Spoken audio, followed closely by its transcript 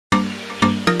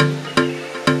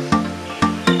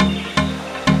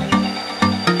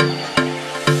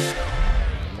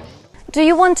Do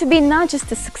you want to be not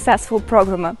just a successful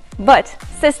programmer, but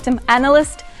system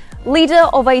analyst, leader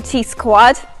of IT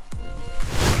squad?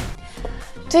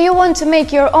 Do you want to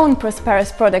make your own prosperous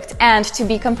product and to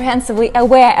be comprehensively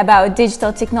aware about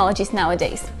digital technologies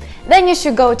nowadays? Then you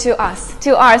should go to us,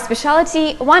 to our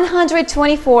specialty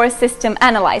 124 system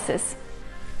analysis.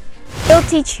 We'll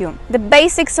teach you the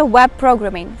basics of web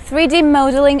programming, 3D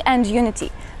modeling and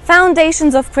Unity,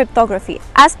 foundations of cryptography,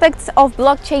 aspects of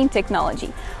blockchain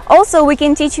technology. Also, we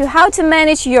can teach you how to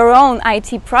manage your own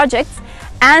IT projects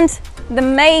and the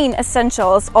main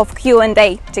essentials of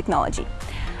Q&A technology.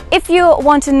 If you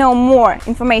want to know more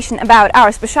information about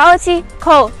our specialty,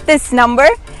 call this number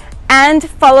and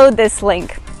follow this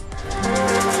link.